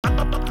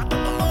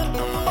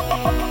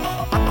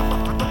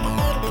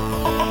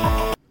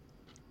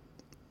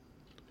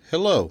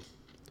Hello,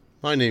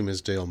 my name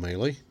is Dale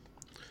Maley.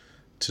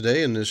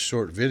 Today in this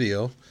short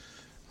video,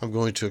 I'm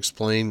going to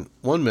explain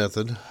one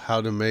method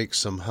how to make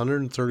some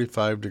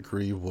 135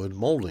 degree wood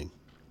molding.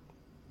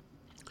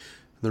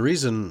 The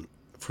reason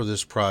for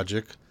this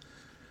project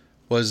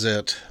was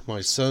that my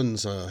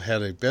son's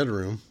had a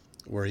bedroom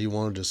where he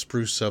wanted to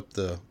spruce up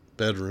the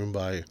bedroom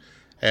by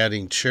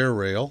adding chair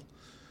rail,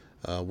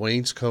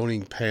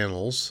 wainscoting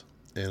panels,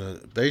 and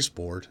a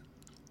baseboard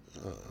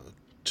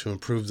to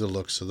improve the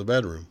looks of the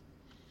bedroom.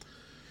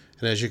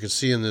 And as you can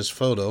see in this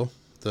photo,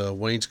 the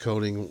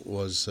wainscoting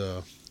was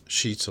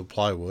sheets of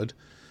plywood,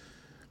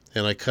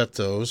 and I cut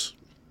those.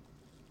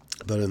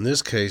 But in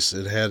this case,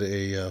 it had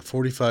a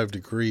 45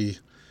 degree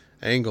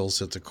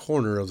angles at the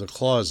corner of the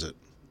closet.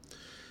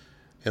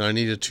 And I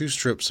needed 2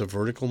 strips of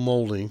vertical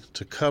molding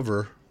to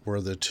cover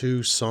where the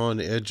 2 sawn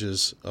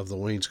edges of the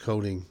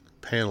wainscoting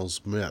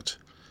panels met,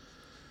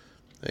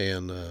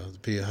 and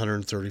be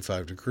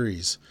 135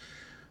 degrees.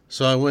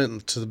 So I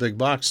went to the big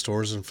box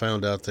stores and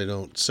found out they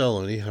don't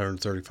sell any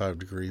 135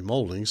 degree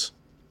moldings.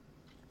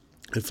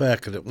 In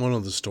fact, at one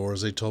of the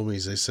stores, they told me,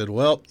 they said,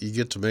 well, you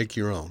get to make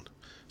your own.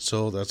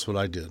 So that's what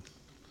I did.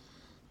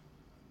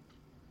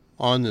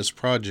 On this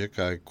project,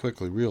 I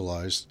quickly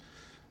realized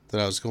that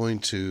I was going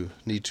to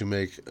need to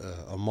make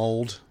a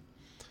mold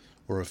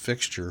or a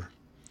fixture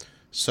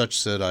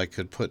such that I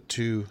could put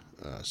 2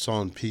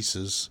 sawn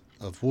pieces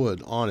of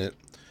wood on it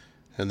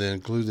and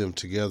then glue them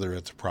together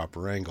at the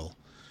proper angle.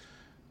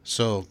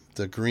 So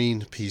the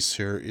green piece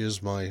here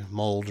is my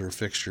mold or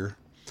fixture,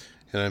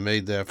 and I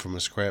made that from a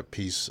scrap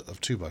piece of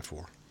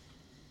 2x4.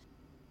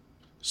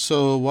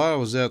 So while I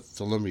was at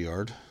the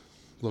lumberyard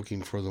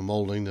looking for the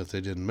molding that they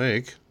didn't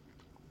make,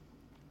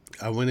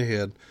 I went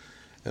ahead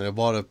and I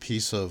bought a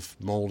piece of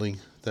molding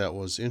that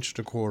was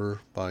 1.25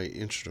 by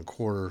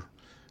 1.25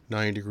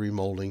 9-degree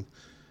molding.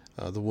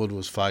 The wood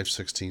was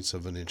 5/16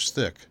 of an inch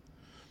thick,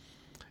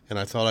 and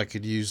I thought I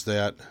could use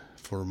that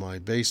for my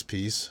base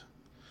piece.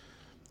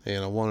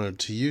 And I wanted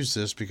to use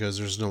this because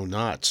there's no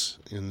knots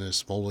in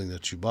this molding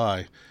that you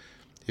buy.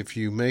 If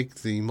you make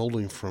the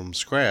molding from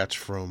scratch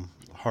from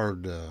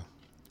hard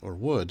or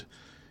wood,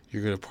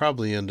 you're going to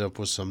probably end up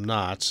with some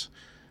knots,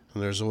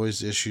 and there's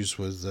always issues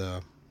with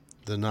the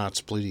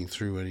knots bleeding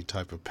through any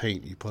type of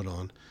paint you put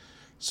on.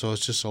 So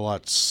it's just a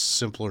lot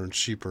simpler and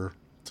cheaper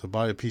to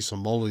buy a piece of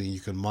molding you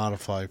can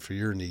modify for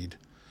your need.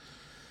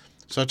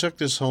 So I took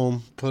this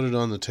home, put it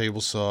on the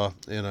table saw,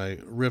 and I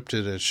ripped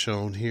it as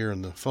shown here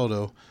in the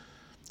photo,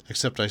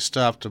 except I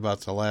stopped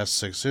about the last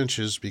 6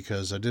 inches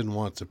because I didn't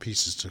want the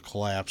pieces to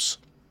collapse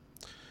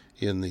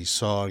in the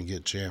saw and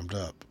get jammed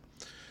up.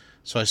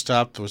 So I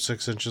stopped with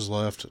 6 inches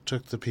left,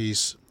 took the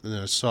piece, and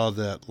then I sawed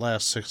that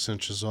last 6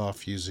 inches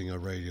off using a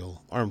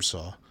radial arm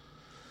saw.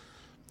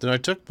 Then I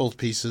took both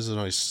pieces and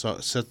I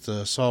set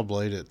the saw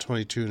blade at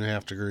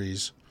 22.5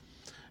 degrees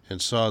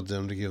and sawed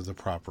them to give the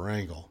proper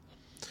angle.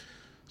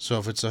 So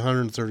if it's a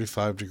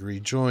 135 degree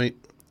joint,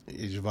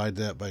 you divide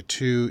that by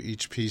 2.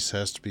 Each piece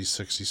has to be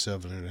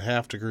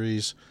 67.5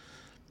 degrees,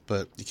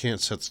 but you can't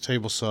set the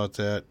table saw at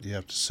that. You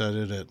have to set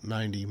it at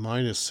 90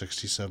 minus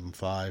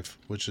 67.5,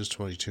 which is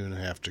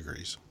 22.5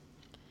 degrees.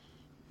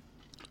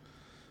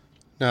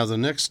 Now the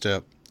next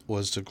step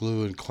was to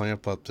glue and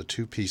clamp up the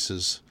 2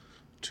 pieces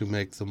to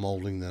make the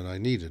molding that I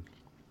needed.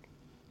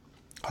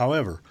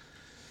 However,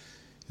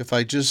 if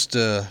I just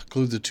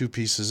glued the 2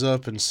 pieces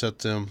up and set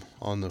them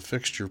on the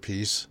fixture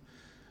piece,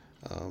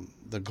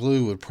 the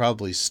glue would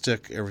probably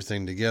stick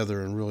everything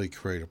together and really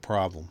create a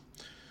problem.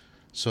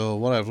 So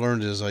what I've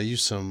learned is I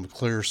use some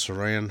clear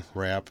saran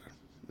wrap,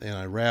 and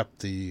I wrap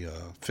the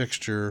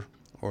fixture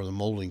or the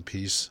molding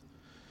piece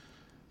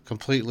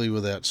completely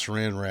with that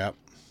saran wrap.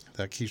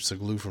 That keeps the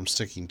glue from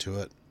sticking to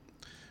it.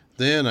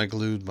 Then I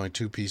glued my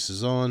 2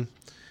 pieces on.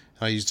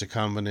 I used a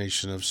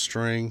combination of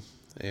string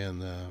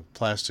and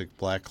plastic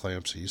black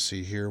clamps that you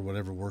see here,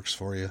 whatever works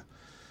for you,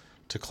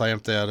 to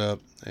clamp that up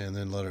and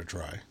then let it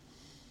dry.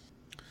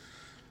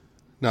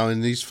 Now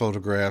in these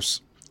photographs,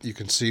 you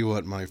can see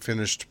what my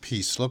finished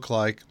piece looked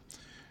like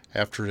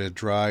after it had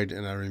dried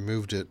and I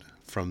removed it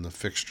from the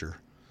fixture.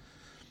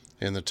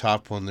 And the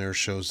top one there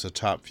shows the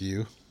top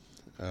view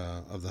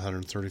of the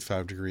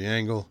 135 degree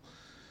angle.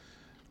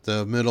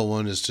 The middle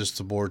one is just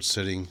the board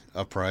sitting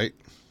upright,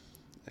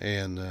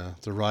 and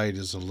the right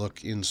is a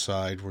look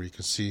inside where you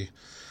can see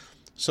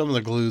some of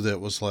the glue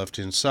that was left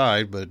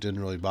inside, but it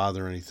didn't really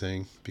bother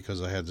anything because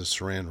I had the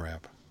saran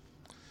wrap.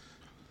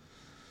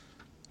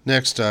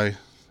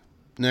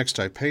 Next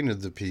I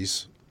painted the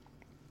piece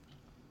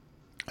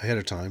ahead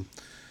of time,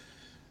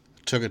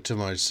 took it to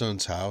my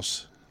son's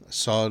house,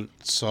 sawed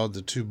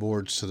the 2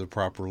 boards to the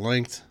proper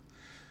length,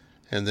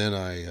 and then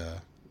I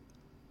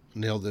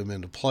nailed them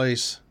into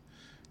place,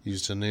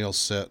 used a nail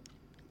set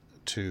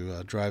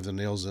to drive the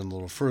nails in a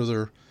little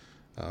further,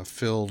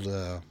 filled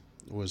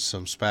with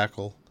some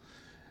spackle,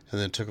 and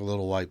then took a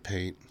little white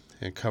paint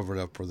and covered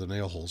up where the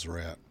nail holes were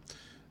at.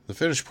 The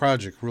finished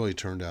project really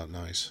turned out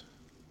nice.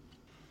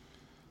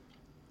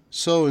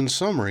 So in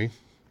summary,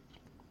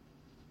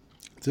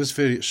 this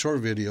short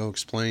video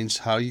explains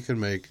how you can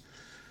make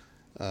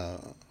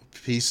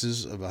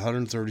pieces of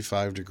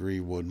 135-degree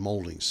wood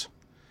moldings.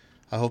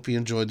 I hope you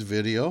enjoyed the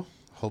video.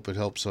 Hope it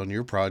helps on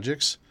your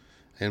projects,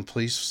 and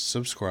please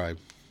subscribe.